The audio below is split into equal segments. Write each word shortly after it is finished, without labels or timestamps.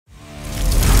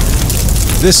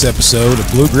This episode of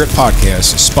Blue Grit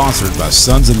Podcast is sponsored by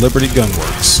Sons of Liberty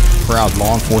Gunworks, proud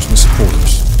law enforcement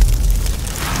supporters.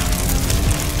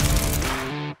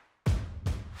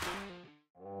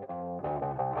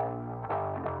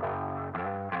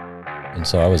 And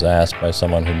so I was asked by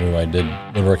someone who knew I did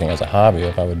woodworking as a hobby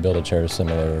if I would build a chair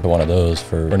similar to one of those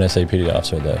for an SAPD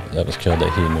officer that was killed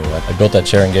that he knew. I built that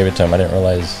chair and gave it to him. I didn't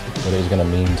realize what it was going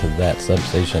to mean to that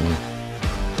substation.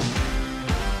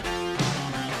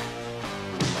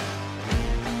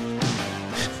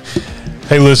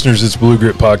 Hey listeners, it's Blue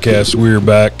Grit Podcast. We're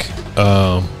back.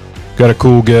 Got a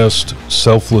cool guest,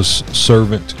 selfless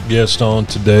servant guest on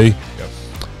today. Yep.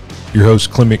 Your host,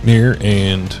 Clem McNear,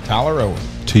 and Tyler Owen.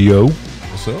 T.O.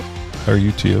 What's up? How are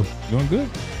you, T.O.? Doing good.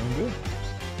 Doing good.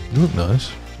 You look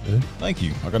nice. Yeah. Thank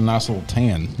you. I got a nice little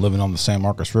tan living on the San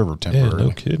Marcos River Yeah, temporarily.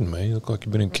 no kidding, man. You look like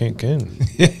you've been in Cancun.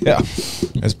 Yeah.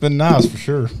 It's been nice for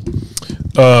sure.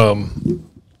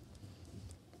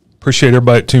 Appreciate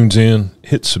everybody that tunes in.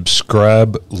 Hit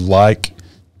subscribe, like,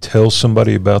 tell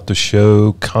somebody about the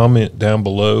show. Comment down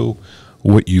below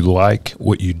what you like,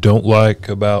 what you don't like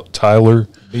about Tyler.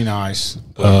 Be nice.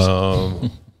 Please.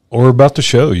 Or about the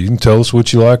show. You can tell us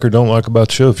what you like or don't like about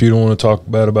the show. If you don't want to talk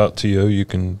bad about T.O., you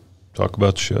can talk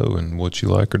about the show and what you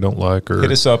like or don't like. Or Hit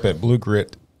us up at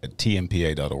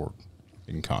bluegrit@tmpa.org.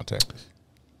 You can contact us.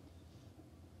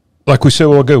 like we said a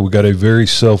while ago, we got a very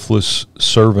selfless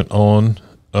servant on.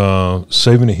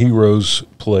 Saving a Hero's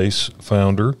Place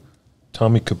founder,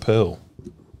 Tommy Capell.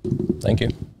 Thank you.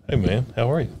 Hey, man.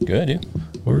 How are you? Good, you?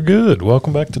 We're good.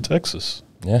 Welcome back to Texas.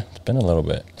 Yeah, it's been a little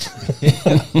bit.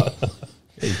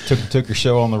 Hey, took your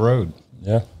show on the road.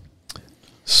 Yeah.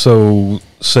 So,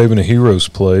 Saving a Hero's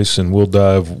Place, and we'll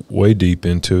dive way deep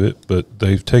into it, but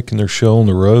they've taken their show on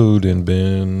the road and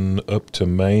been up to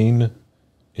Maine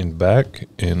and back,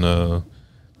 and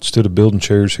instead of building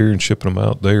chairs here and shipping them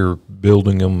out, they are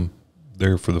building them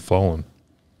there for the fallen.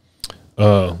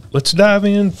 Let's dive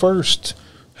in first.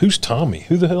 Who's Tommy?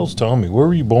 Who the hell's Tommy? Where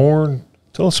were you born?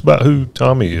 Tell us about who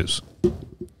Tommy is. I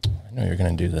know you're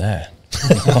going to do that.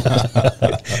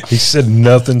 He said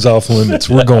nothing's off limits.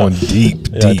 We're going deep.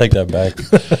 Yeah, I take that back.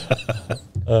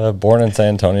 Born in San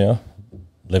Antonio.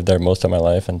 Lived there most of my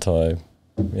life until I,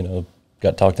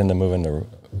 got talked into moving to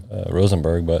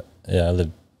Rosenberg. But, yeah, I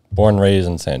lived born and raised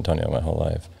in San Antonio my whole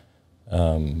life.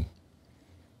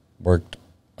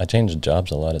 I changed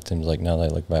jobs a lot, it seems like, now that I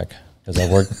look back. Because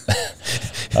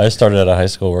I started out of high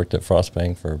school, worked at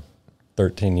Frostbank for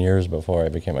 13 years before I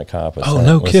became a cop.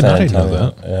 No kidding, I didn't know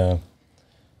that. Yeah.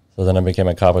 So then I became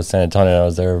a cop at San Antonio, and I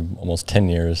was there almost 10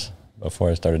 years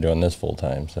before I started doing this full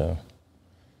time. So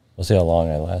we'll see how long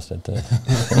I lasted.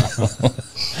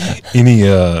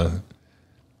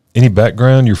 Any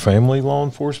background? Your family law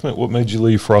enforcement? What made you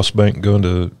leave Frostbank going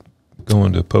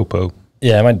to Popo?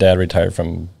 Yeah, my dad retired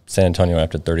from San Antonio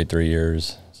after 33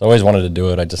 years. So I always wanted to do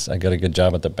it. I got a good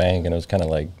job at the bank, and it was kind of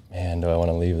like, man, do I want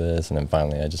to leave this? And then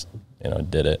finally, I just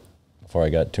did it before I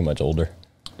got too much older.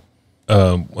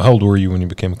 How old were you when you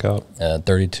became a cop?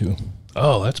 32.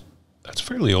 Oh, that's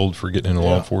fairly old for getting into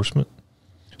law enforcement.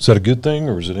 Is that a good thing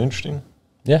or is it interesting?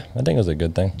 Yeah, I think it was a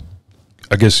good thing.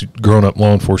 I guess growing up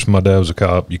law enforcement, my dad was a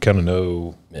cop. You kind of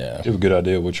know, you have a good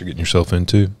idea what you're getting yourself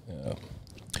into. Yeah.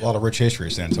 A lot of rich history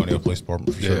in San Antonio Police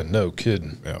Department for sure. Yeah, no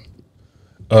kidding. Yeah.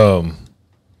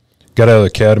 Got out of the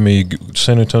academy.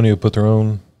 San Antonio put their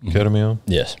own academy on?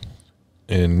 Yes.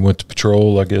 And went to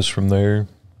patrol, I guess, from there.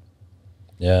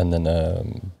 Yeah, and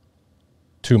then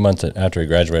 2 months after he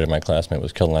graduated, my classmate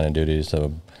was killed in line of duty,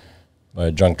 so by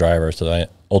a drunk driver. So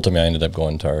ultimately I ended up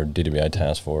going to our DWI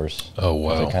task force. Oh,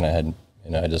 wow. I kind of had,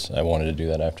 I wanted to do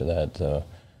that after that. So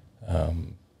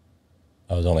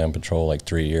I was only on patrol like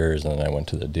 3 years, and then I went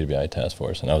to the DWI task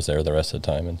force, and I was there the rest of the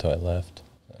time until I left.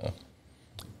 So.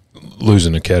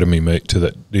 Losing academy mate to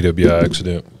that DWI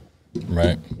accident.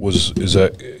 Right. Is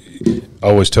that? I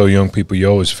always tell young people, you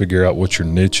always figure out what your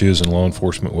niche is in law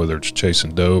enforcement, whether it's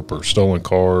chasing dope or stolen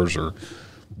cars or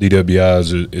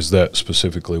DWIs. Is that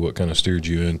specifically what kind of steered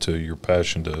you into your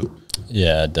passion to?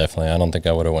 Yeah, definitely. I don't think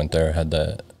I would have went there had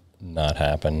that not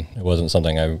happened. It wasn't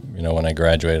something when I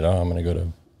graduated, I'm going to go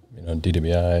to,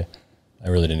 DWI. I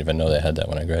really didn't even know they had that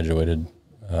when I graduated.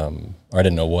 Or I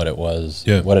didn't know what it was,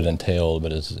 what it entailed.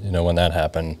 But when that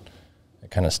happened, it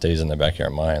kind of stays in the back of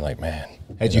your mind, like, man.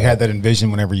 Had you had that envision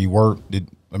whenever you worked?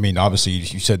 Obviously,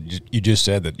 you just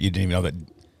said that you didn't even know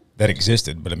that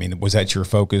existed. But was that your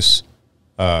focus?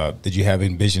 Did you have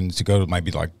envisions to go to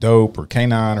maybe like dope or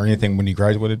canine or anything when you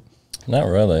graduated? Not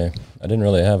really. I didn't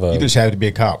really have a... You just had to be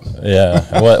a cop. Yeah.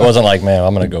 It wasn't like, man,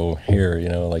 I'm going to go here,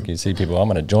 like you see people, I'm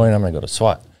going to join, I'm going to go to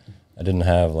SWAT. I didn't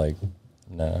have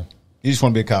no. You just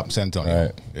want to be a cop in San Antonio.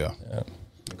 Right. Yeah.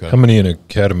 Okay. How many in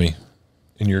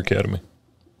your academy?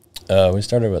 We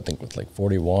started, I think, with like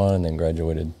 41 and then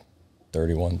graduated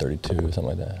 31, 32, something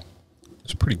like that.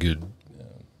 It's pretty good.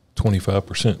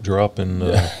 25% drop in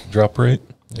drop rate.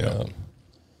 Yeah.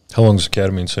 How long is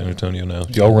academy in San Antonio now?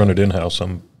 Y'all run it in-house?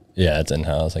 Yeah, it's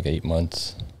in-house, like 8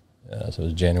 months. Yeah, so it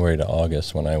was January to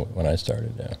August when I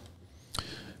started, yeah.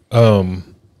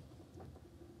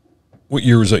 What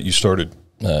year was that you started?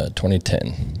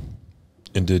 2010.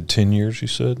 And did 10 years, you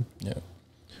said? Yeah.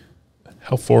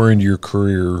 How far into your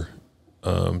career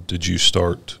did you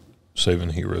start Saving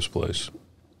the Heroes Place?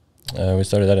 We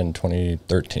started that in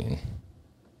 2013.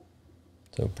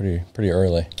 So pretty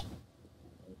early.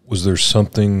 Was there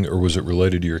something, or was it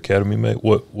related to your academy mate?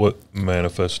 What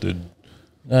manifested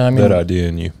that idea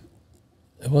in you?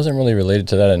 It wasn't really related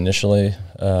to that initially,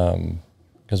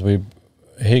 because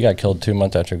he got killed 2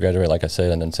 months after he graduated, like I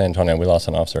said, and in San Antonio we lost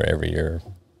an officer every year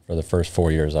for the first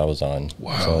 4 years I was on.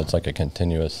 Wow. So it's like a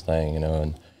continuous thing,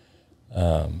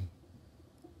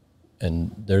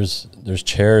 and there's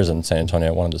chairs in San Antonio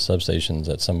at one of the substations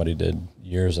that somebody did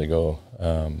years ago.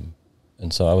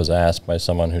 And so I was asked by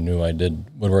someone who knew I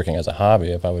did woodworking as a hobby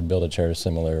if I would build a chair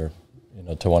similar,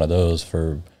 to one of those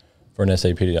for an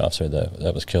SAPD officer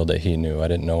that was killed that he knew. I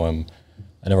didn't know him.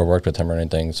 I never worked with him or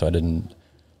anything, so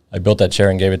I built that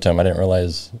chair and gave it to him. I didn't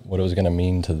realize what it was going to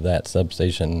mean to that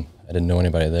substation. I didn't know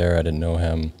anybody there. I didn't know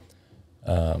him.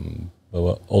 But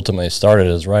what ultimately started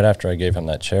is right after I gave him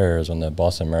that chair is when the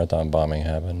Boston Marathon bombing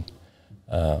happened.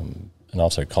 An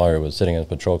Officer Collier was sitting in his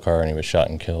patrol car and he was shot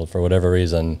and killed. For whatever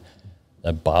reason,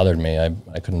 that bothered me.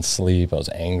 I couldn't sleep. I was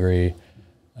angry.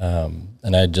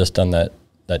 And I had just done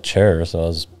that chair, so I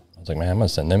was like, man, I'm going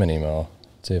to send them an email,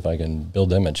 see if I can build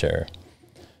them a chair.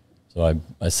 So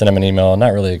I sent him an email,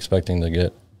 not really expecting to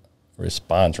get a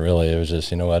response, really. It was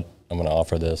just, you know what, I'm going to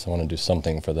offer this. I want to do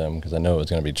something for them because I know it was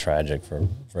going to be tragic for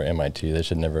MIT. They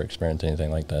should never experience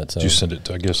anything like that. So did you send it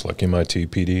to, I guess, like MIT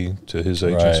PD to his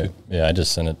agency? Right. Yeah, I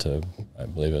just sent it to, I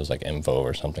believe it was like Info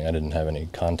or something. I didn't have any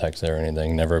contacts there or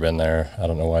anything. Never been there. I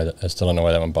don't know why. I still don't know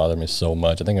why that one bothered me so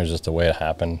much. I think it was just the way it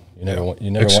happened. You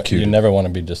never want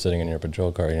to be just sitting in your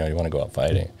patrol car. You want to go out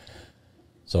fighting.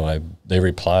 So they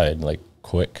replied like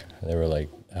quick. They were like,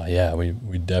 oh, yeah, we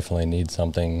definitely need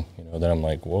something. Then I'm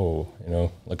like, whoa,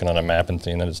 looking on a map and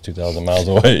seeing that it's 2,000 miles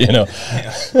away,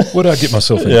 What did I get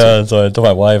myself into? Yeah, so I told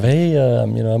my wife, hey, I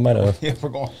might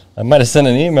have sent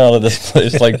an email to this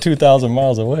place like 2,000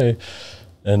 miles away.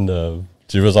 And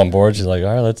she was on board. She's like,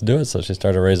 all right, let's do it. So she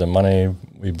started raising money.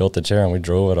 We built the chair and we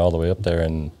drove it all the way up there.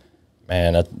 And,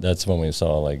 man, that's when we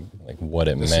saw like what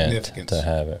it meant to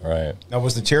have it, right? Now,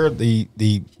 was the chair, the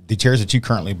chairs that you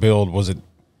currently build, was it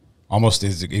almost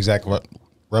is exact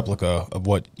replica of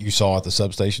what you saw at the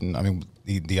substation? I mean,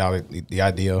 the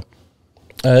idea.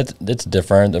 It's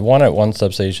different. The one at one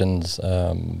substations,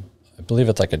 I believe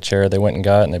it's like a chair they went and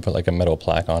got, and they put like a metal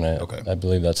plaque on it. Okay. I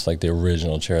believe that's like the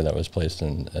original chair that was placed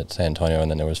at San Antonio,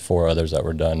 and then there was 4 others that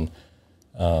were done.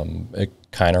 It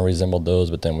kind of resembled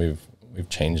those, but then we've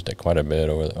changed it quite a bit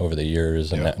over the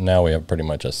years, and now we have pretty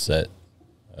much a set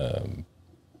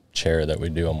chair that we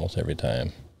do almost every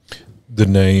time. The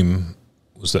name,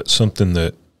 was that something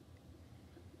that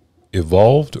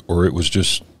evolved, or it was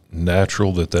just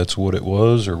natural that that's what it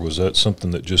was, or was that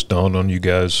something that just dawned on you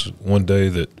guys one day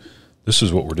that this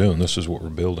is what we're doing, this is what we're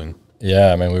building?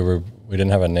 Yeah, I mean, we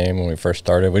didn't have a name when we first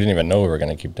started. We didn't even know we were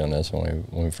going to keep doing this when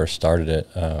we first started it.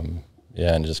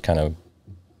 And just kind of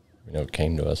it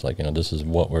came to us like, this is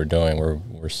what we're doing.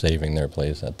 We're saving their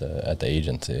place at the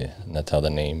agency, and that's how the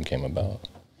name came about.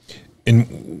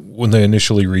 And when they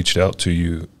initially reached out to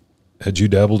you, had you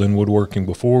dabbled in woodworking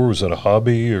before? Was that a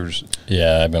hobby, or?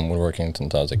 Yeah, I've been woodworking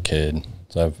since I was a kid,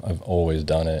 so I've always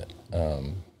done it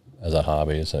as a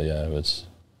hobby. So yeah, it was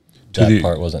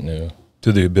part wasn't new.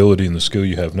 To the ability and the skill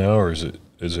you have now, or is it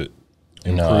improved?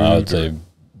 No, I would say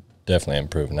definitely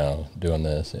improved now doing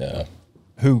this. Yeah.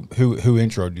 Who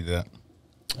introed you to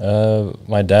that?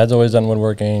 My dad's always done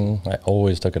woodworking. I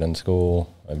always took it in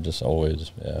school. I've just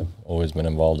always been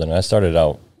involved in it. I started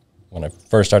out, when I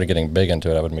first started getting big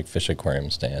into it, I would make fish aquarium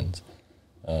stands.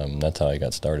 That's how I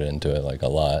got started into it, like a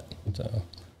lot.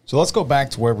 So let's go back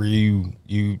to wherever you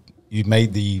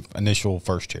made the initial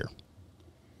first chair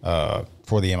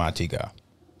for the MIT guy,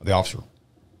 the officer.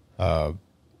 Kind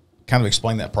of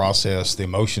explain that process, the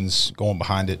emotions going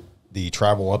behind it, the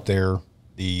travel up there,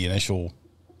 the initial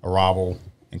arrival,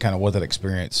 and kind of what that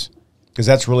experience, because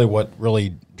that's really what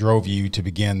really drove you to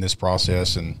begin this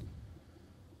process and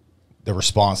the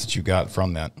response that you got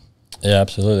from that. Yeah,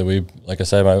 absolutely. Like I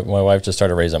said, my wife just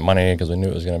started raising money because we knew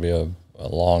it was going to be a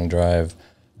long drive.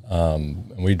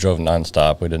 And we drove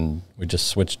nonstop. We just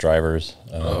switched drivers.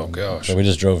 Oh, gosh. So we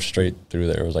just drove straight through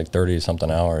there. It was like 30-something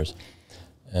hours.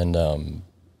 And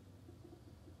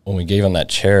when we gave them that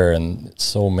chair, and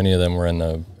so many of them were in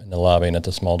the lobby and at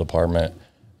the small department,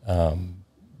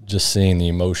 just seeing the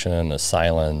emotion and the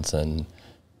silence, and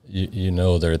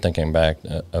they're thinking back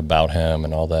about him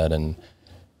and all that, and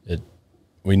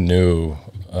we knew.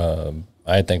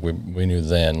 I think we knew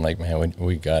then, like, man,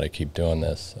 we got to keep doing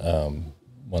this.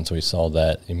 Once we saw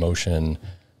that emotion,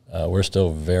 we're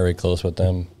still very close with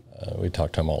them. We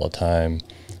talk to them all the time,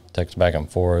 text back and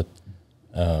forth.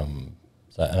 And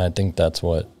I think that's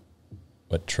what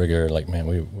triggered, like, man,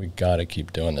 we got to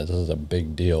keep doing this. This is a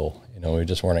big deal. We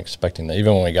just weren't expecting that.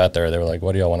 Even when we got there, they were like,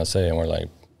 what do y'all want to say? And we're like,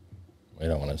 we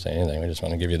don't want to say anything. We just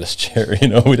want to give you this chair. We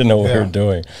didn't know what we were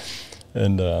doing.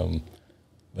 And,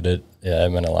 but it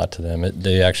meant a lot to them.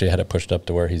 They actually had it pushed up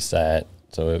to where he sat.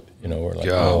 So, we're like,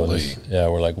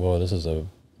 we're like, whoa, this is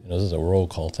a roll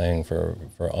call thing for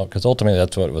all, because ultimately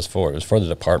that's what it was for. It was for the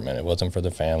department. It wasn't for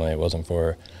the family. It wasn't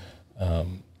for, it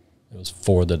was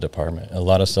for the department. A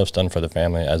lot of stuff's done for the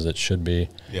family, as it should be.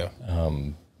 Yeah.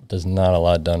 There's not a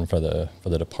lot done for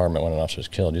the department when an officer's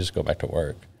killed. You just go back to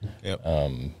work. Yep.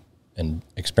 And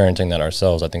experiencing that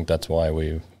ourselves, I think that's why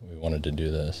we wanted to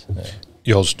do this. Yeah.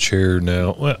 Y'all's chair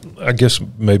now, well, I guess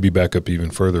maybe back up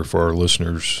even further for our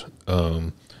listeners.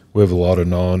 We have a lot of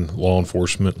non-law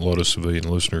enforcement, a lot of civilian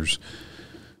listeners.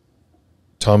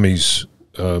 Tommy's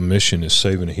mission is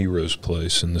saving a hero's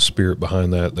place, and the spirit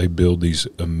behind that, they build these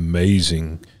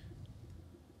amazing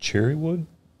cherry wood?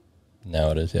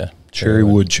 Now it is, yeah. Cherry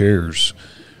wood chairs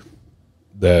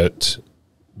that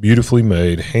beautifully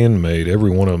made, handmade.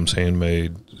 Every one of them's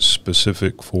handmade,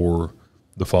 specific for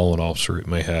the fallen officer. It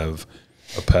may have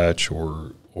a patch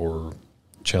or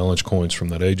challenge coins from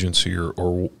that agency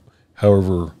or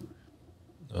however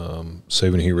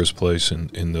saving a hero's place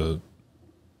in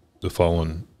the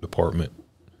fallen department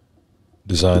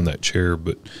designed that chair,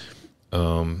 but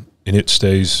and it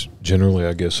stays generally,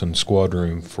 I guess, in squad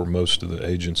room for most of the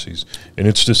agencies, and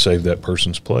it's to save that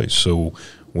person's place. So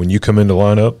when you come into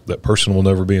lineup, that person will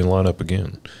never be in lineup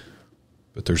again,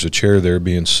 but there's a chair there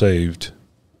being saved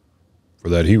for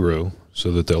that hero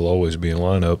so that they'll always be in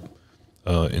lineup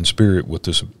in spirit with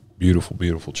this beautiful,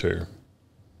 beautiful chair.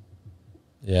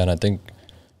 Yeah, and I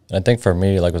think for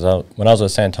me, like, when I was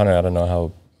with San Antonio, I don't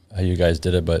know how you guys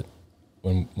did it, but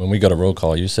when we go to roll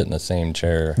call, you sit in the same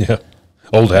chair. Yeah,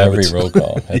 old habits. Every roll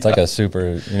call, it's like a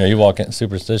super. You walk in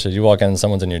superstitious. You walk in,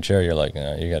 someone's in your chair. You're like,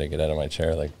 no, you got to get out of my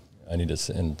chair. Like, I need to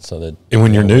sit. And so that. And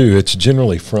when you're new, it's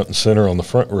generally front and center on the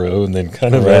front row, and then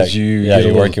kind of as you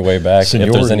you work your way back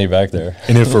seniority. If there's any back there.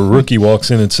 And if a rookie walks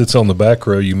in and sits on the back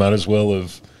row, you might as well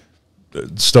have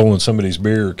stolen somebody's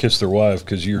beer or kissed their wife,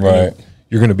 because you're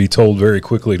going to be told very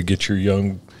quickly to get your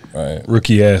young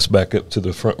rookie ass back up to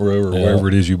the front row or wherever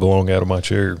it is you belong out of my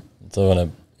chair. So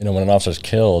when an officer's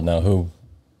killed, now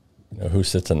who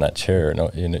sits in that chair? No,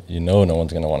 no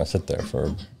one's going to want to sit there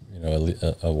for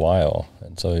a while,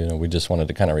 and so we just wanted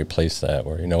to kind of replace that.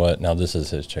 Where what, now this is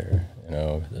his chair.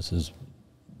 This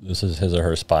is his or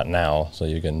her spot now, so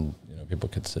you can people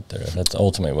could sit there. That's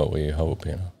ultimately what we hope.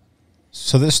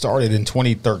 So this started in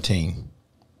 2013.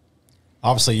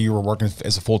 Obviously, you were working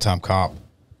as a full-time cop.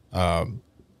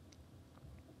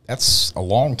 That's a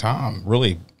long time,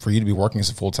 really, for you to be working as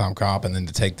a full-time cop and then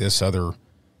to take this other,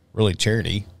 really,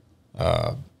 charity.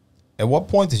 At what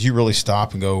point did you really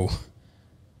stop and go,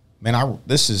 man,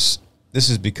 this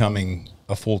is becoming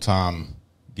a full-time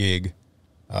gig,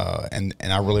 and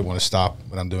I really want to stop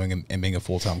what I'm doing and being a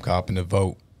full-time cop and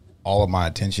devote all of my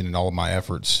attention and all of my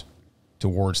efforts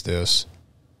towards this?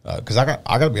 Because I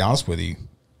got to be honest with you.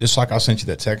 Just like I sent you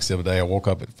that text the other day, I woke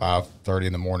up at 5:30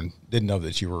 in the morning, didn't know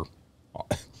that you were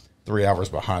 3 hours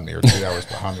behind me or 2 hours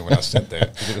behind me when I sent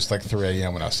that. It was like 3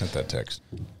 a.m. when I sent that text.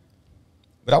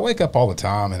 But I wake up all the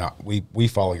time, and we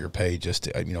follow your page just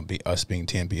to be us being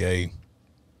Tmpa.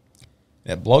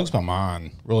 And it blows my mind,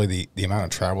 really, the amount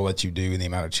of travel that you do and the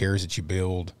amount of chairs that you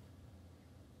build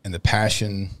and the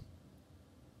passion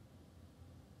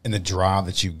and the drive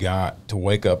that you've got to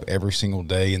wake up every single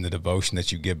day and the devotion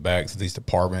that you give back to these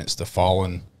departments, the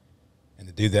fallen, and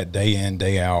to do that day in,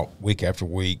 day out, week after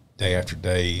week, day after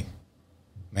day.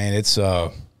 Man, it's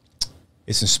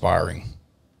inspiring,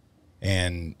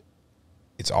 and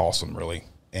it's awesome, really.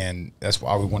 And that's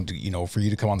why we wanted to, for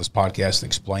you to come on this podcast and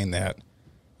explain that.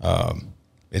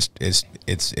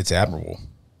 It's admirable.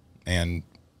 And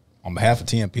on behalf of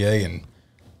Tmpa and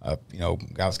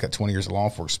guys got 20 years of law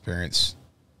enforcement experience,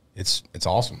 it's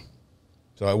awesome.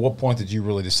 So at what point did you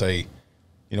really just say,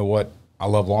 you know what, I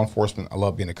love law enforcement. I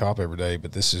love being a cop every day,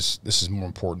 but this is more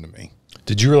important to me.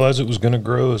 Did you realize it was going to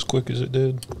grow as quick as it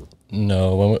did?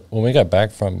 No, when we got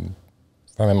back from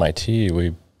MIT,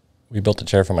 we built a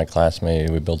chair for my classmate.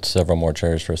 We built several more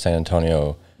chairs for San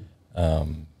Antonio,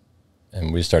 and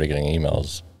we started getting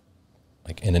emails,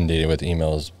 like inundated with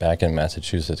emails back in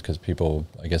Massachusetts because people,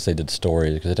 I guess they did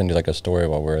stories because they didn't do like a story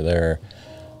while we were there,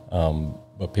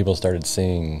 but people started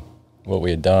seeing what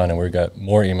we had done, and we got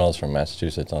more emails from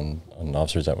Massachusetts on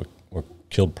officers that were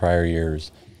killed prior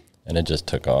years, and it just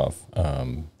took off.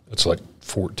 It's like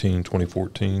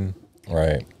 2014.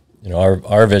 Right. You know,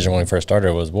 our vision when we first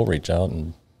started was we'll reach out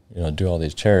and, you know, do all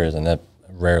these chairs, and that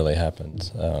rarely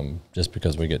happens just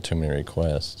because we get too many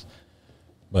requests.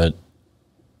 But,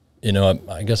 you know,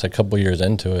 I guess a couple years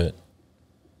into it,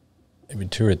 maybe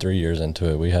 2 or 3 years into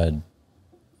it,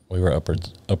 we were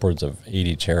upwards of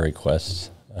 80 chair requests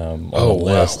on the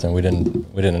list, and we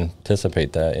didn't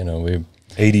anticipate that. You know, we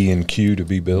 80 in queue to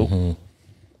be built.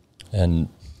 Mm-hmm. And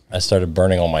I started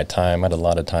burning all my time. I had a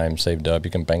lot of time saved up.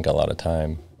 You can bank a lot of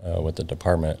time with the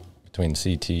department between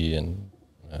CT and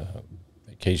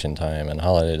vacation time and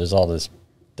holiday. There's all this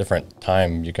different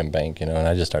time you can bank, you know, and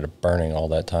I just started burning all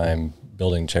that time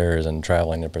building chairs and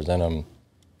traveling to present them.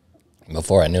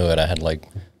 Before I knew it, I had like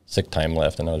sick time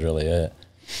left, and that was really it.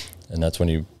 And that's when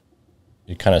you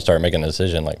kind of start making a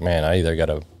decision like, man, I either got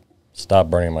to stop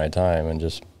burning my time and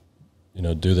just, you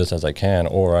know, do this as I can,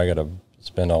 or I got to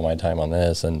spend all my time on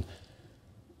this. And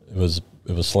it was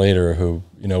Slater who,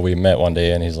 you know, we met one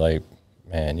day, and he's like,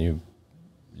 man, you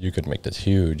could make this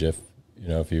huge if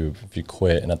you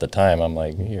quit. And at the time I'm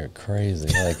like, you're crazy.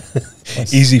 Like,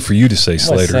 easy for you to say,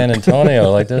 Slater. San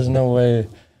Antonio, like there's no way.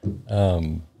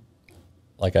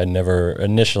 Like I never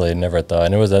thought,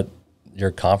 and it was at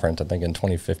your conference, I think in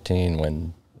 2015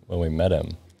 when we met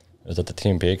him. It was at the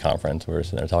Tmpa conference. We were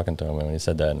sitting there talking to him, and when he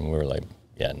said that, and we were like,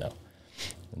 yeah, no.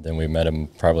 And then we met him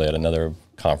probably at another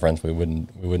conference. We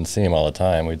wouldn't see him all the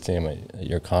time. We'd see him at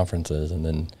your conferences, and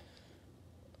then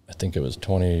I think it was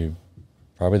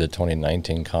probably the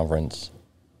 2019 conference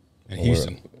in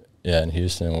Houston. In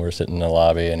Houston. We're sitting in the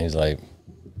lobby, and he's like,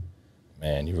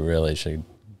 man, you really should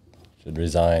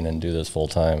resign and do this full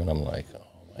time. And I'm like, oh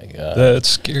my God. That's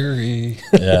scary.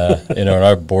 Yeah. You know, and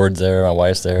our board's there, my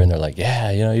wife's there, and they're like,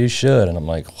 yeah, you know, you should. And I'm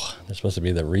like, there's supposed to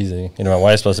be the reasoning. You know, my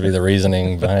wife's supposed to be the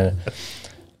reasoning behind it.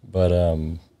 But,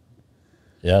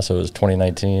 yeah, so it was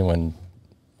 2019 when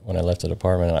I left the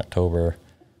department in October.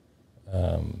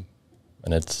 And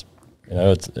it's, you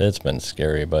know, it's been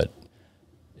scary, but,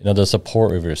 you know, the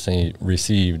support we've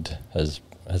received has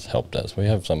helped us. We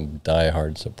have some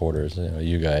diehard supporters, you know,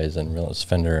 you guys and Relentless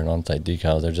Fender and On-Site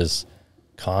Decals. They're just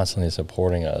constantly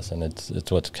supporting us, and it's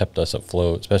what's kept us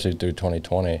afloat, especially through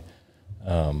 2020,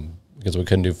 because we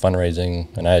couldn't do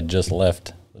fundraising, and I had just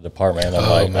left the department. And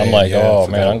I'm like,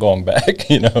 I'm going back.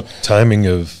 You know, timing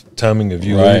of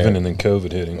you leaving and then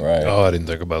COVID hitting. Right. Oh, I didn't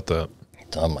think about that.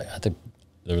 So I'm like, I think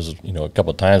there was, you know, a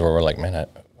couple of times where we're like, man,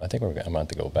 I think I'm going to have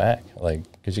to go back, like,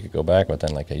 because you could go back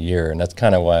within like a year, and that's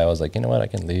kind of why I was like, you know what, I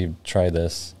can leave, try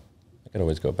this. I could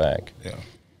always go back. Yeah.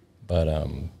 But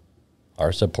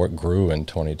our support grew in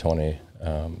 2020,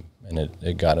 and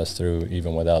it got us through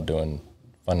even without doing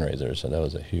fundraisers. So that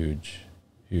was a huge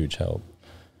help.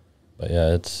 But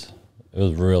yeah, it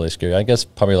was really scary. I guess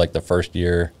probably like the first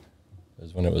year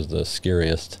is when it was the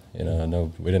scariest. You know, I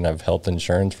know we didn't have health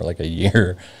insurance for like a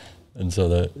year, and so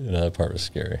that part was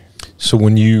scary. So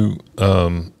when you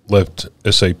left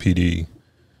SAPD,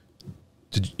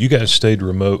 did you guys stayed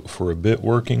remote for a bit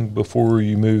working before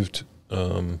you moved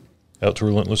out to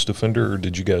Relentless Defender, or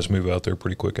did you guys move out there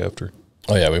pretty quick after?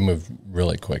 Oh yeah, we moved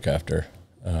really quick after.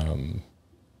 And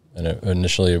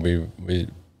initially we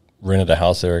rented a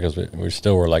house there because we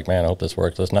still were like, man, I hope this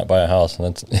works. Let's not buy a house, and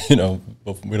that's, you know,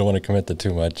 we don't want to commit to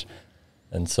too much.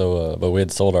 And so, but we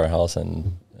had sold our house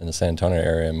in the San Antonio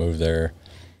area and moved there,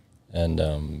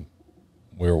 and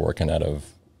we were working out of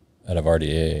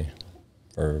RDA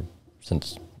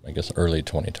since I guess early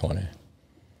 2020.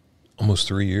 Almost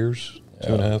 3 years.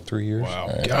 2.5, 3 years. Wow.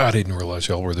 Right. God, I didn't realize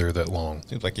y'all were there that long.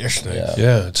 Seems like yesterday.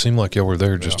 Yeah, it seemed like y'all were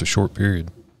there just a short period.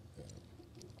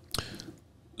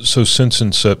 So since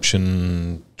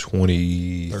inception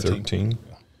 2013, do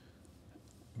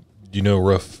you know a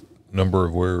rough number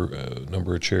of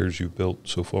number of chairs you've built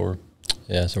so far?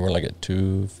 Yeah, so we're like at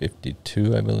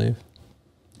 252, I believe.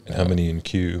 And how many in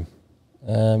queue?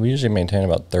 We usually maintain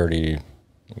about 30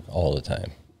 all the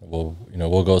time. We'll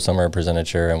go somewhere, present a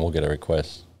chair, and we'll get a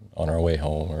request on our way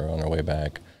home or on our way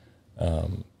back.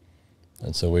 And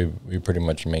so we pretty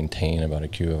much maintain about a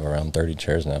queue of around 30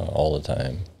 chairs now all the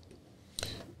time.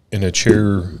 And a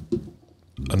chair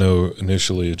I know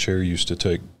initially a chair used to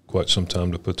take quite some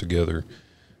time to put together,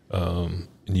 and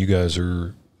you guys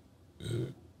are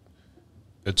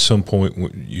at some point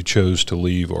when you chose to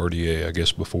leave RDA. I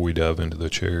guess before we dive into the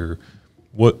chair,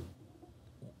 what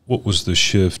was the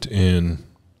shift in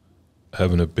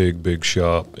having a big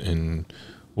shop, and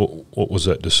what was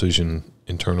that decision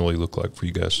internally look like for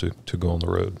you guys to go on the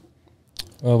road?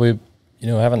 Well,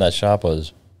 having that shop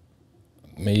was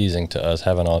amazing to us,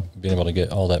 being able to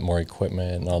get all that more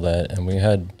equipment and all that. And we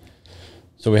had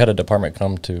a department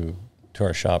come to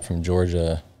our shop from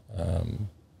Georgia.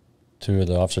 Two of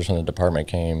the officers from the department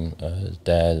came, his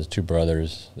dad, his two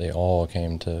brothers, they all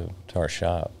came to our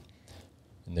shop.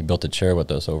 And they built a chair with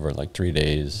us over like 3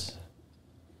 days.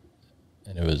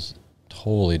 And it was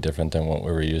totally different than what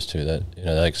we were used to.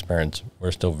 That experience, I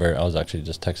was actually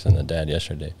just texting the dad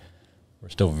yesterday. We're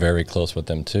still very close with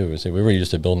them too. See, we were used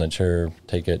to building a chair,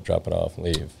 take it, drop it off,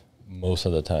 leave most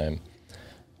of the time.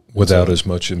 Without as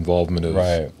much involvement of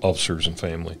officers and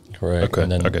family. Correct. Okay,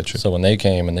 and then, I got you. So when they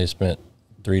came and they spent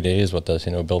 3 days with us,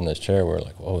 building this chair, we were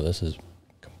like, whoa, this is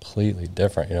completely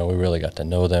different. We really got to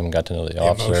know them, got to know the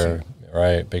officer,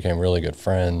 right? Became really good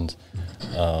friends.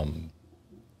 And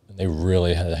they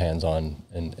really had hands-on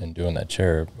in doing that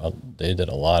chair. They did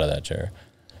a lot of that chair.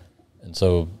 And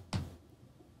so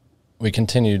we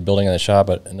continued building in the shop,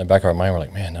 but in the back of our mind, we're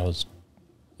like, man, that was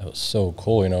so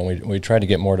cool. And we tried to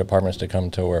get more departments to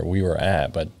come to where we were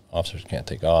at, but officers can't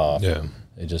take off. Yeah.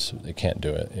 They can't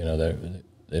do it.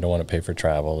 They don't want to pay for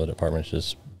travel. The department's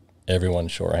just,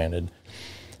 everyone's shorthanded.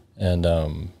 And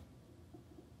so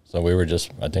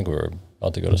I think we were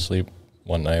about to go to sleep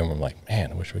one night, and we're like,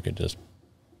 man, I wish we could just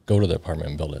go to the department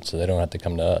and build it so they don't have to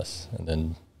come to us. And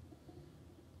then,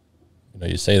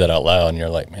 you say that out loud, and you're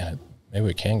like, man, maybe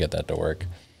we can get that to work.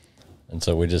 And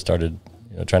so we just started,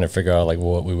 trying to figure out like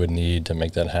what we would need to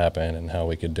make that happen and how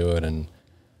we could do it. And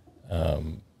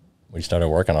we started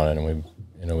working on it,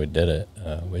 and we did it.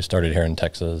 We started here in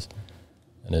Texas,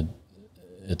 and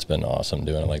it's been awesome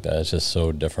doing it like that. It's just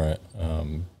so different.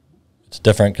 It's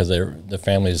different because the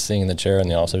family is seeing the chair, and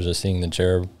the officers are seeing the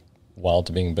chair while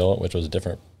it's being built, which was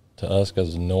different to us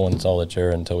because no one saw the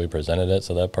chair until we presented it.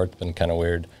 So that part's been kind of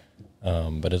weird.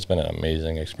 But it's been an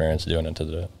amazing experience doing it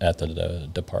at the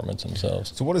departments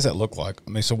themselves. So what does that look like? I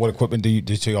mean, so what equipment do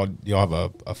y'all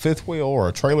have a fifth wheel or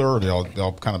a trailer, or do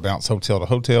y'all kind of bounce hotel to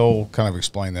hotel? Kind of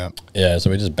explain that. Yeah,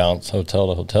 so we just bounce hotel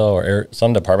to hotel, or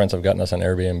some departments have gotten us an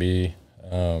Airbnb.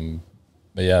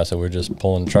 But yeah, so we're just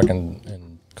pulling truck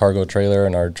and cargo trailer,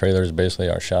 and our trailer is basically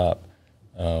our shop.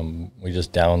 We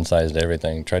just downsized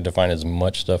everything, tried to find as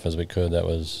much stuff as we could that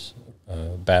was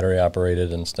battery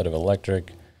operated instead of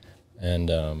electric.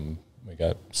 And we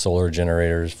got solar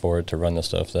generators for it to run the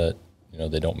stuff that,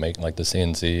 they don't make, like the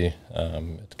CNC.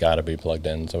 It's got to be plugged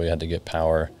in, so we had to get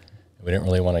power. We didn't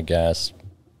really want a gas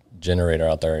generator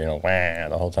out there,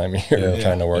 the whole time you're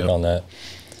trying to work on that.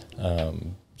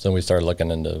 So we started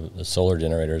looking into the solar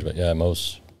generators. But, yeah,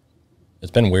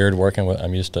 it's been weird working with –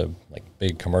 I'm used to, like,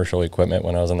 big commercial equipment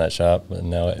when I was in that shop, and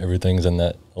now everything's in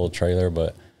that little trailer.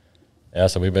 But, yeah,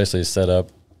 so we basically set up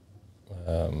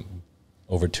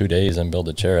over 2 days and build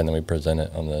a chair, and then we present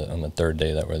it on the third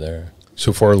day that we're there.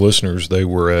 So for our listeners, they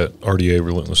were at RDA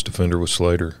Relentless Defender with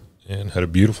Slater and had a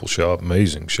beautiful shop,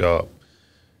 amazing shop.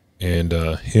 And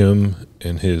him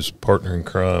and his partner in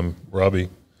crime, Robbie,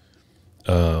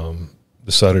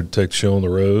 decided to take the show on the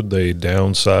road. They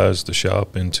downsized the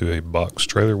shop into a box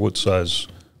trailer. What size?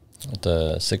 It's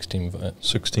a 16-foot.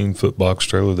 16-foot box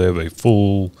trailer. They have a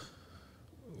full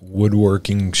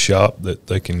woodworking shop that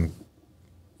they can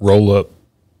roll up,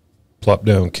 plop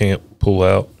down camp, pull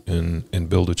out, and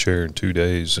build a chair in 2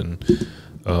 days. And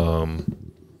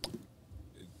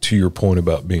to your point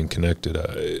about being connected,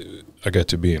 I got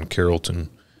to be in Carrollton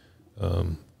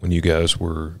when you guys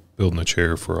were building a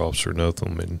chair for Officer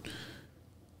Notham, and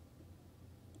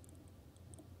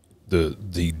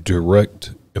the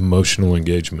direct emotional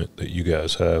engagement that you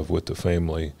guys have with the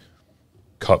family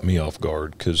caught me off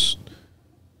guard because,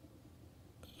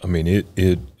 I mean,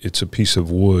 it's a piece of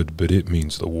wood, but it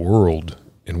means the world.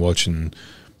 And watching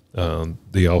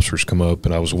the officers come up,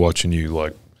 and I was watching you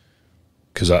like,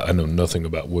 because I know nothing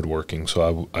about woodworking,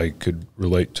 so I could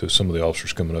relate to some of the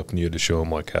officers coming up, and you had to show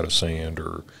them like how to sand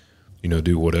or,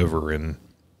 do whatever. And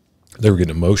they were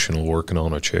getting emotional working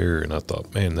on a chair, and I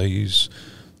thought, man,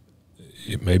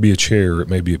 it may be a chair, it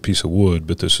may be a piece of wood,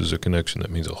 but this is a connection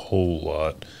that means a whole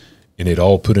lot. And it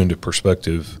all put into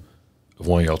perspective of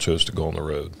why y'all chose to go on the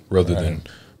road rather than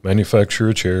manufacture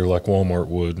a chair like Walmart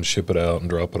would and ship it out and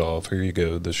drop it off. Here you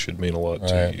go. This should mean a lot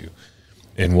to you.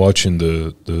 And watching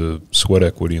the sweat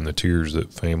equity and the tears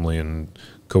that family and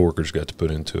coworkers got to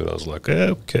put into it, I was like,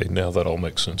 okay, now that all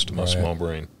makes sense to my small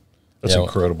brain. That's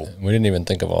incredible. We didn't even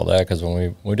think of all that because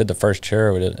when we did the first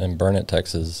chair we did in Burnet,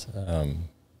 Texas,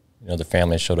 you know, the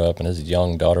family showed up and his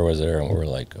young daughter was there, and we were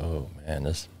like, oh man,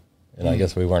 this. And I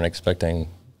guess we weren't expecting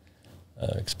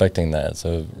that.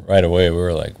 So right away we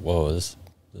were like, whoa, this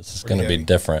is going to be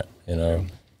different, you know.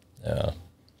 Yeah.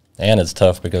 And it's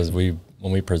tough because when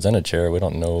we present a chair, we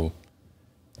don't know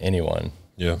anyone.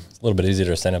 Yeah. It's a little bit easier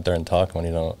to stand up there and talk when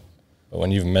you don't. But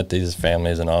when you've met these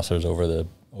families and officers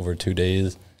over 2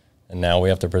 days, and now we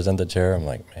have to present the chair, I'm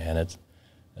like, man, it's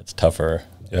tougher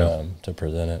to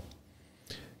present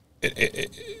it.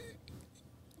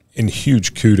 And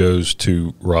huge kudos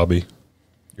to Robbie,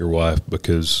 your wife,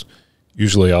 because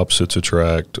usually opposites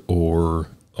attract, or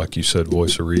like you said,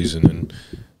 voice of reason.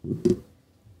 And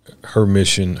her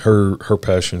mission, her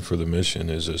passion for the mission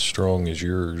is as strong as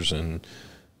yours. And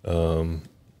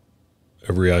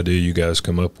every idea you guys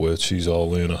come up with, she's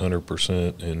all in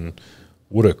 100%. And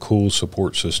what a cool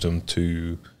support system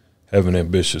to have an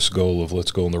ambitious goal of,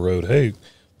 let's go on the road. Hey, I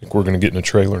think we're going to get in a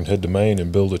trailer and head to Maine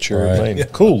and build a chair in Maine. Yeah.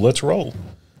 Cool, let's roll.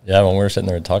 Yeah, when we were sitting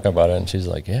there talking about it, and she's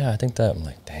like, yeah, I think that. I'm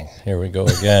like, dang, here we go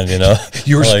again, you know.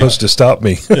 You were supposed to stop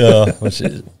me. Yeah, well,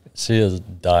 she is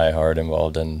diehard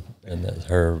involved in this.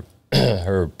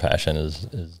 Her passion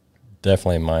is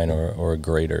definitely mine or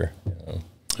greater. You know.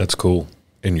 That's cool.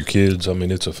 And your kids, I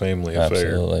mean, it's a family affair.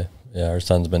 Absolutely. Yeah, our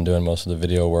son's been doing most of the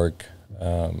video work.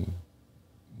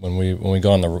 When we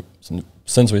go on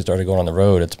since we started going on the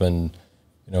road, it's been,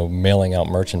 you know, mailing out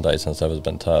merchandise and stuff has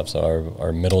been tough. So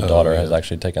our middle daughter has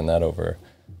actually taken that over.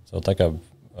 So it's like a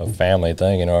family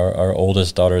thing. You know, our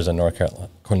oldest daughter's in North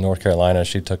Carolina.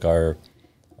 She took our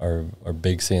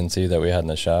big CNC that we had in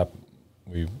the shop.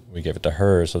 We gave it to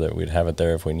her so that we'd have it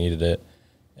there if we needed it.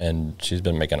 And she's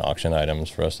been making auction items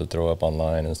for us to throw up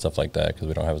online and stuff like that because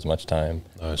we don't have as much time.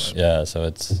 Nice. Yeah, so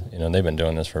it's, you know, they've been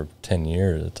doing this for 10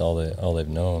 years. It's all they've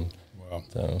known. Wow.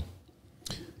 So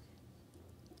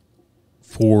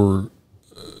for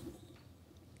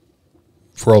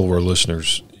all of our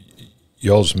listeners,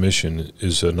 y'all's mission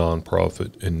is a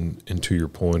nonprofit, and to your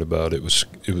point about it was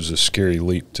a scary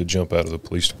leap to jump out of the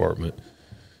police department.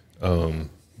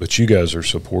 But you guys are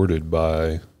supported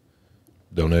by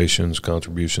donations,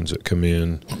 contributions that come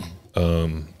in,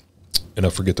 and I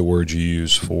forget the word you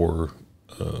use for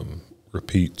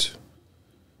repeat.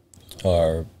 It's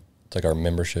like our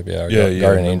membership,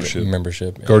 Guardian Angel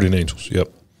membership. Yeah. Guardian Angels, yep.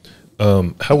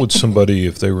 How would somebody,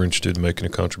 if they were interested in making a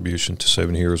contribution to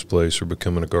Saving Heroes Place or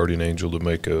becoming a Guardian Angel, to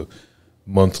make a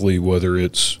monthly, whether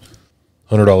it's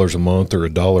 $100 a month or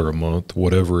 $1 a month,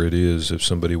 whatever it is, if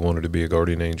somebody wanted to be a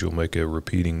Guardian Angel, make a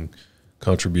repeating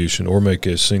contribution or make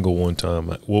a single one-time,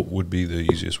 what would be the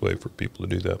easiest way for people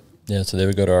to do that? Yeah, so they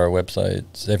would go to our website,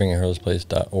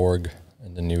 savingheroesplace.org,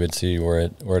 and then you would see where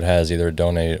it has either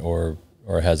donate or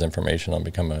it has information on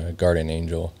become a Guardian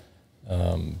Angel.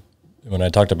 When I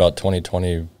talked about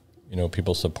 2020, you know,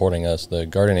 people supporting us, the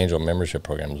Guardian Angel membership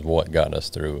program is what got us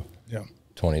through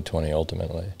 2020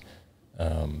 ultimately.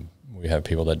 We have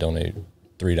people that donate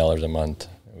 $3 a month.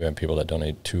 We have people that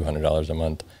donate $200 a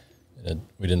month.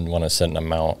 We didn't want to set an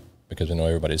amount because we know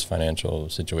everybody's financial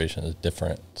situation is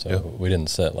different. So we didn't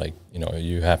set like, you know,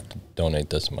 you have to donate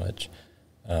this much.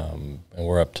 And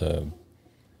we're up to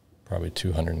probably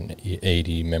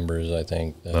 280 members, I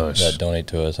think, that donate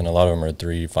to us. And a lot of them are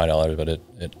 $3, $5, but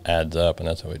it adds up. And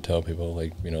that's what we tell people.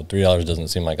 Like, you know, $3 doesn't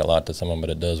seem like a lot to someone, but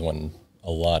it does when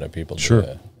a lot of people do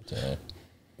it. So.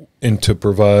 And to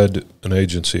provide an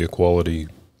agency a quality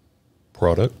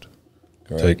product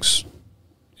takes,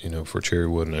 you know, for cherry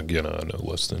wood, and again, I know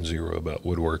less than zero about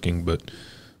woodworking, but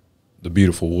the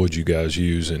beautiful wood you guys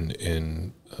use and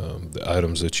the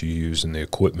items that you use and the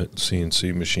equipment,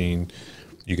 CNC machine,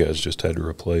 you guys just had to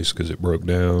replace because it broke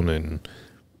down, and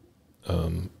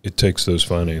it takes those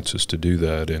finances to do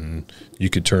that, and you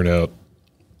could turn out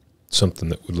something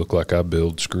that would look like I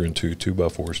build, screwing two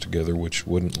 2x4s together, which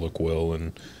wouldn't look well,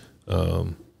 and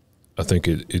I think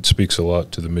it speaks a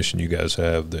lot to the mission you guys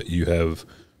have, that you have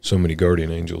so many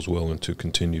Guardian Angels willing to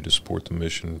continue to support the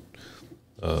mission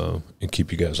and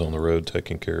keep you guys on the road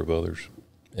taking care of others.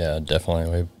 Yeah,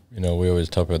 definitely. We always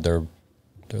talk about they're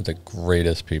the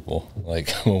greatest people. Like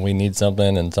when we need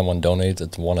something and someone donates,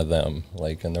 it's one of them.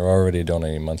 Like, and they're already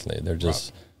donating monthly. They're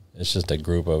just it's just a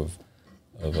group of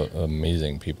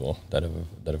amazing people that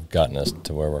have gotten us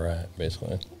to where we're at,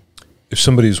 basically. If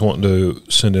somebody's wanting to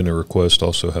send in a request,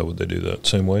 also, how would they do that?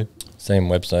 Same way? Same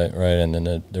website, right? And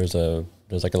then there's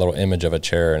like a little image of a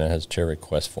chair, and it has chair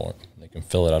request form. They can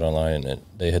fill it out online, and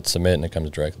they hit submit, and it comes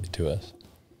directly to us.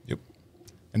 Yep.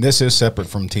 And this is separate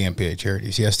from Tmpa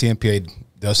charities. Yes, Tmpa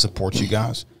does support you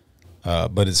guys,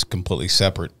 but it's completely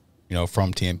separate,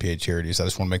 from Tmpa charities. I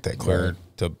just want to make that clear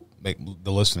to make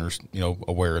the listeners,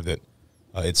 aware that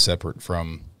it's separate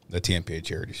from the Tmpa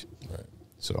charities. Right.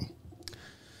 So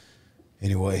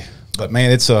anyway, but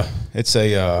man, it's a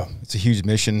huge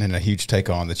mission and a huge take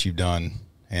on that you've done,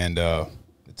 and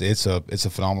it's a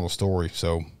phenomenal story.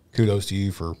 So kudos to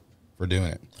you for doing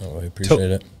it. Oh, I appreciate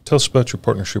it. Tell us about your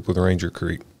partnership with Ranger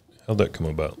Creek. How'd that come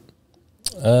about?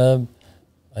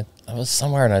 I was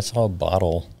somewhere and I saw a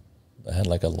bottle that had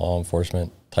like a law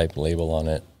enforcement type label on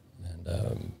it, and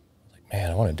like,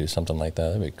 man, I want to do something like that.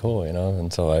 That'd be cool,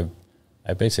 And so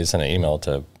I basically sent an email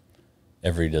to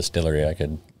every distillery I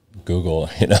could Google,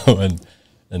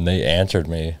 and they answered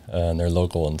me, and they're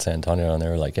local in San Antonio, and they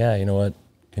were like, yeah, you know what?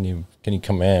 Can you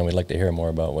come in? We'd like to hear more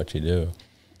about what you do.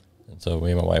 And so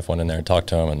me and my wife went in there and talked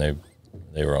to them, and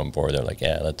they were on board. They're like,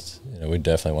 yeah, let's, we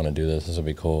definitely want to do this. This will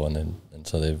be cool. And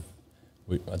so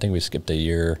I think we skipped a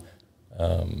year,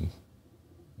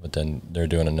 but then they're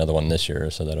doing another one this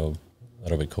year, so that'll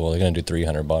be cool. They're going to do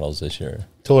 300 bottles this year.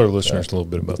 Tell our listeners a little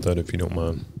bit about that, if you don't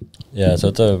mind. Yeah, so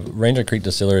it's a Ranger Creek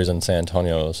Distilleries in San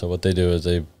Antonio. So what they do is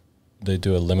they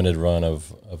do a limited run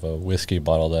of a whiskey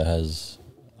bottle that has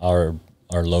our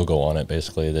logo on it.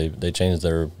 Basically, they change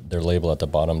their label at the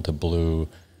bottom to blue,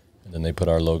 and then they put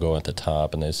our logo at the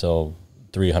top, and they sell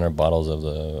 300 bottles of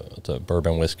the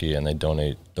bourbon whiskey, and they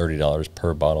donate $30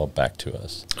 per bottle back to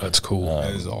us. That's cool.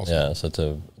 That is awesome. Yeah,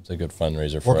 so it's a good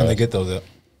fundraiser for us. Where can they get those at?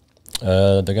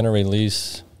 They're going to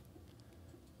release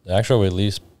the actual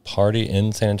release party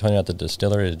in San Antonio at the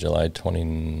distillery is July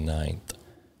 29th.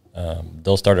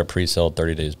 They'll start a pre-sale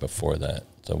 30 days before that,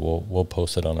 so we'll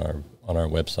post it on our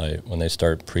website when they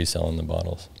start pre-selling the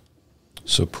bottles.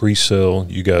 So pre-sale,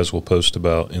 you guys will post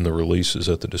about in the releases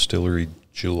at the distillery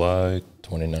July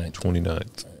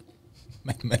 29th.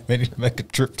 Make a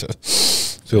trip to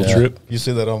Field trip. You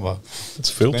see that on my It's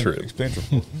a field trip.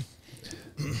 expensive.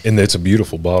 And it's a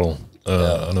beautiful bottle.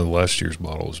 I know last year's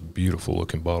bottle was a beautiful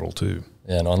looking bottle too.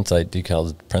 Yeah, and on-site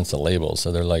decals prints the labels,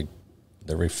 so they're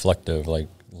reflective, like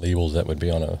labels that would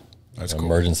be on an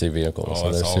emergency vehicle. Oh,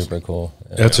 so they're awesome. Super cool.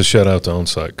 Yeah. That's a shout out to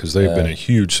On-Site because they've been a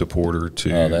huge supporter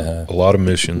to a lot of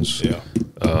missions. Yeah.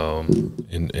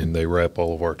 And they wrap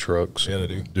all of our trucks. Yeah, they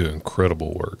do. Do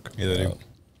incredible work. Yeah, they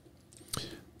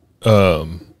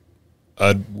do.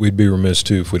 We'd be remiss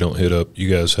too if we don't hit up. You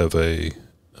guys have a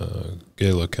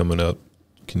gala coming up.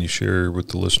 Can you share with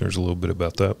the listeners a little bit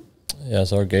about that? Yeah,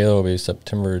 so our gala will be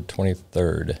September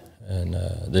 23rd, and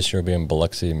this year will be in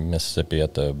Biloxi, Mississippi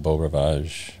at the Beau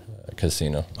Rivage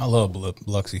Casino. I love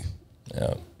Biloxi.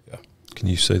 Yeah. Yeah. Can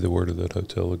you say the word of that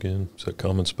hotel again? Is that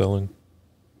common spelling?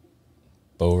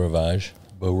 Beau Rivage.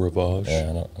 Beau Rivage? Yeah,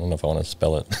 I don't know if I want to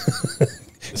spell it.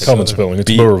 Common spelling.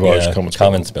 It's Beau Rivage. Yeah,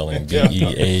 common spelling.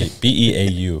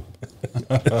 B-E-A-U.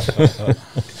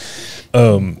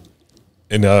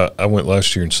 And I went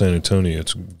last year in San Antonio.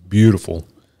 It's beautiful.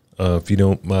 If you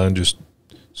don't mind, just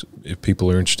if people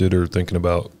are interested or thinking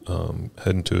about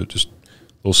heading to it, just a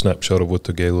little snapshot of what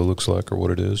the gala looks like or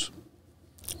what it is.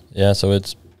 Yeah, so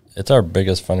it's our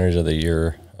biggest fundraiser of the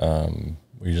year.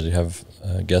 We usually have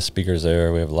guest speakers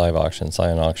there. We have live auction,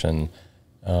 silent auction,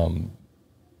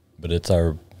 but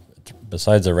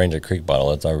besides the Ranger Creek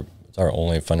bottle, it's our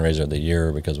only fundraiser of the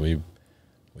year because we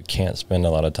can't spend a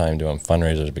lot of time doing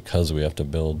fundraisers because we have to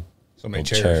build So many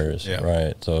chairs. Yeah.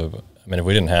 Right. So I mean, if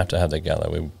we didn't have to have the gala,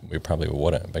 we probably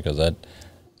wouldn't, because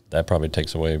that probably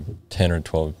takes away 10 or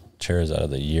 12 chairs out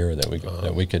of the year that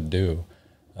we could do.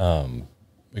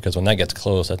 Because when that gets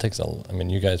close, that takes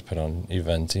you guys put on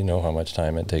events, you know how much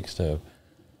time it takes to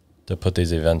put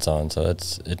these events on. So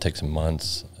it takes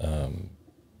months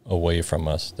away from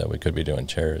us that we could be doing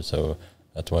chairs. So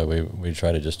that's why we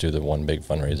try to just do the one big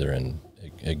fundraiser, and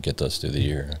it gets us through the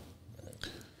year.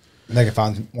 And they can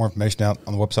find more information out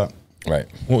on the website. Right.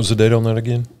 What was the date on that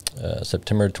again?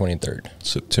 September 23rd.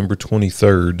 September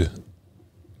 23rd.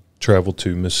 Travel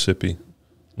to Mississippi.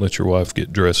 Let your wife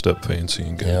get dressed up fancy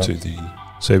and go to the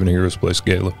Saving Heroes Place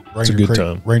Gala. It's a good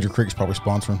time. Ranger Creek's probably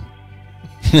sponsoring.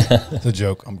 It's a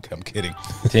joke. I'm kidding.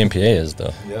 Tmpa is,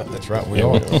 though. Yeah, that's right. We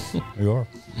are. We are.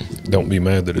 Don't be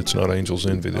mad that it's not Angel's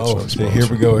Envy. That's not see, here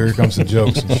we go. Here comes the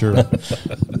jokes. I'm sure.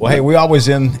 Well, hey, we always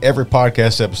end every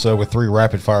podcast episode with 3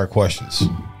 rapid fire questions.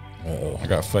 Uh-oh. I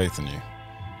got faith in you.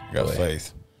 I got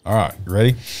faith. All right, you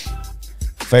ready?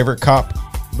 Favorite cop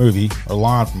movie or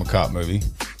line from a cop movie?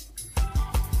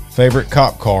 Favorite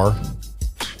cop car?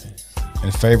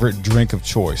 And favorite drink of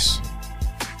choice?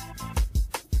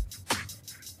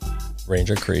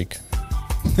 Ranger Creek.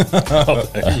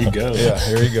 There you go. Yeah,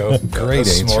 here you go. Great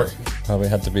That's answer. smart. Probably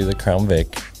have to be the Crown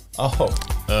Vic. Oh,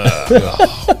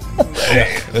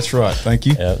 Yeah, that's right. Thank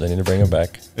you. Yeah, they need to bring it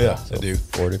back. Yeah, So they do.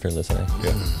 Ford, if you're listening.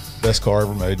 Yeah, best car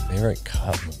ever made, Favorite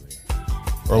cop movie?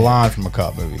 or line from a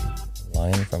cop movie.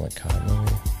 Line from a cop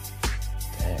movie?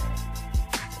 Dang.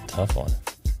 Tough one.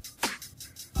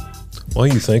 While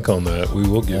you think on that, we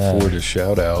will give Yeah. Ford a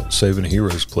shout out. Saving a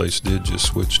Hero's Place did just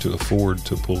switch to a Ford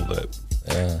to pull that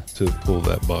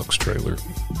box trailer.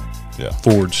 Yeah,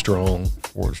 Ford strong.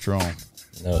 Ford strong.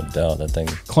 No doubt. That thing.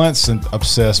 Clint's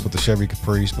obsessed with the Chevy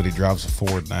Caprice, but he drives a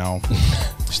Ford now.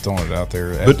 Just throwing it out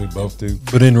there, as But- we both do.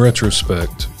 But in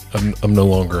retrospect, I'm no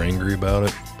longer angry about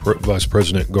it. Vice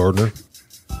President Gardner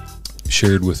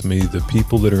shared with me the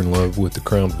people that are in love with the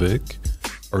Crown Vic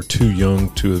are too young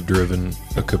to have driven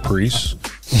a Caprice,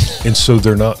 and so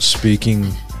they're not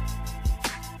speaking.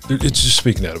 It's just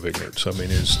speaking out of ignorance. I mean,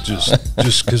 it's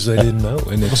just because they didn't know,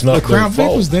 and it's not The Crown their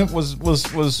Vic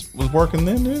fault. was working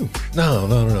then too.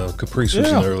 No. Caprice was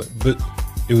Yeah. in early, but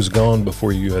it was gone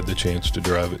before you had the chance to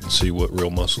drive it and see what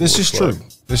real muscle. This looks is true. like.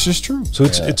 This is true. So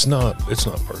Yeah. it's not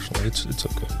personal. It's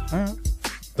okay. All right.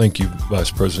 Thank you,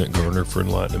 Vice President Gardner, for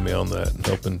enlightening me on that and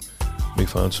helping me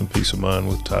find some peace of mind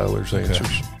with Tyler's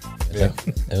answers. Yeah.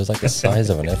 It was like the size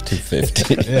of an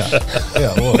F-250. Yeah,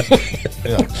 yeah, it was.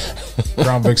 Yeah,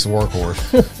 Crown Vic's the workhorse.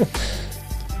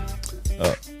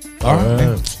 All right,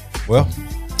 man. Well,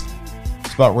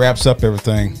 it's about wraps up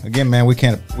everything. Again, man, we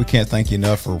can't thank you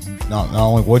enough for not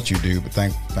only what you do, but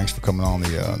thanks for coming on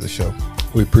the show.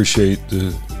 We appreciate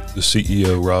the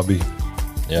CEO Robbie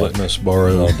letting us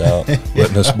borrow No doubt.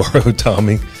 letting us borrow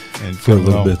Tommy And for a coming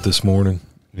little on. bit this morning.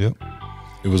 Yep.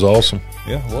 It was awesome.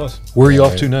 Yeah, it was. Where are you Yeah,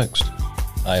 off to next?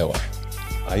 Iowa.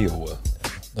 Iowa. A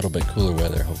little bit cooler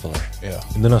weather, hopefully. Yeah.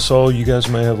 And then I saw you guys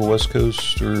may have a West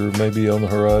Coast or maybe on the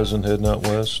horizon heading out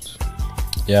west.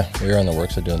 Yeah, we were on the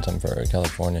works of doing something for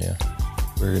California. Yeah.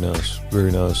 Very nice.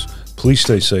 Very nice. Please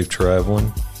stay safe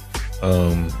traveling.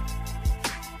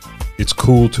 It's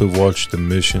cool to have watched the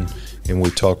mission, and we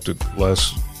talked to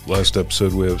last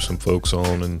episode. We have some folks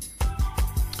on, and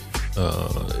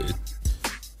a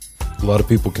lot of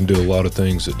people can do a lot of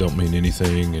things that don't mean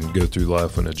anything and go through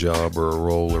life in a job or a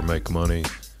role or make money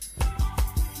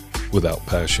without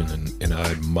passion. And I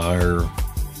admire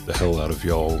the hell out of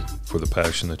y'all for the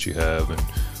passion that you have, and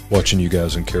watching you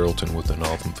guys in Carrollton with the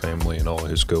Notham family and all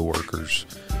his co-workers.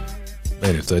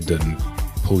 Man, if that doesn't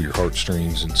pull your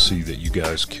heartstrings and see that you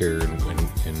guys care and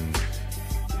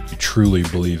you truly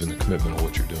believe in the commitment of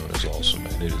what you're doing is awesome,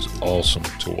 man. It is awesome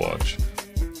to watch.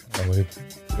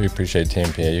 We appreciate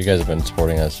Tmpa. You guys have been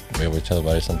supporting us. We tell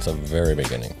everybody since the very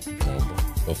beginning,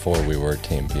 before we were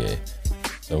Tmpa.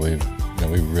 So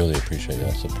we really appreciate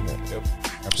y'all support. Yep.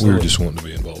 We Absolutely. were just wanting to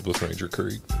be involved with Ranger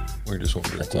Creek. We were just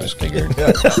wanting to That's what I whiskey. figured.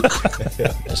 I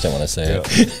just didn't want to say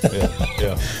it.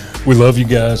 Yeah. We love you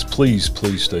guys. Please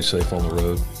stay safe on the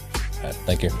road. All right,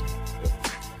 thank you.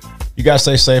 You guys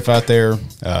stay safe out there.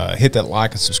 Hit that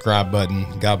like and subscribe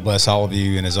button. God bless all of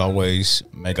you. And as always,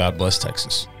 may God bless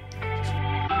Texas.